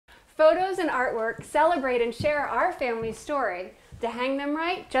Photos and artwork celebrate and share our family's story. To hang them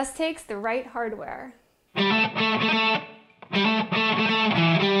right just takes the right hardware. For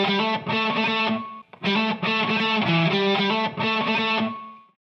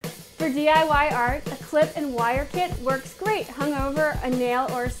DIY art, a clip and wire kit works great hung over a nail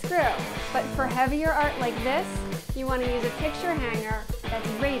or a screw. But for heavier art like this, you want to use a picture hanger that's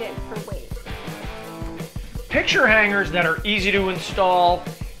rated for weight. Picture hangers that are easy to install,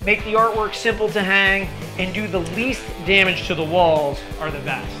 make the artwork simple to hang, and do the least damage to the walls are the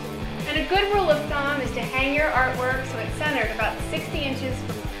best. And a good rule of thumb is to hang your artwork so it's centered about 60 inches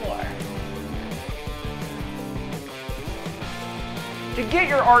from the floor. To get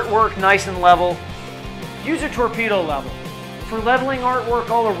your artwork nice and level, use a torpedo level. For leveling artwork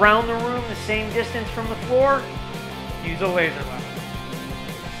all around the room the same distance from the floor, use a laser level.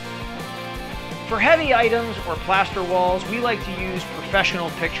 For heavy items or plaster walls, we like to use professional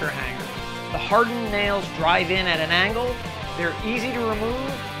picture hangers. The hardened nails drive in at an angle, they're easy to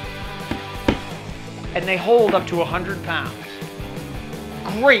remove, and they hold up to 100 pounds.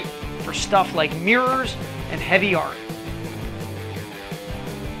 Great for stuff like mirrors and heavy art.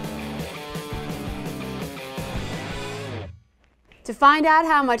 To find out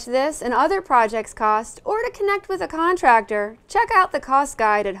how much this and other projects cost, or to connect with a contractor, check out the cost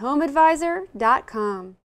guide at HomeAdvisor.com.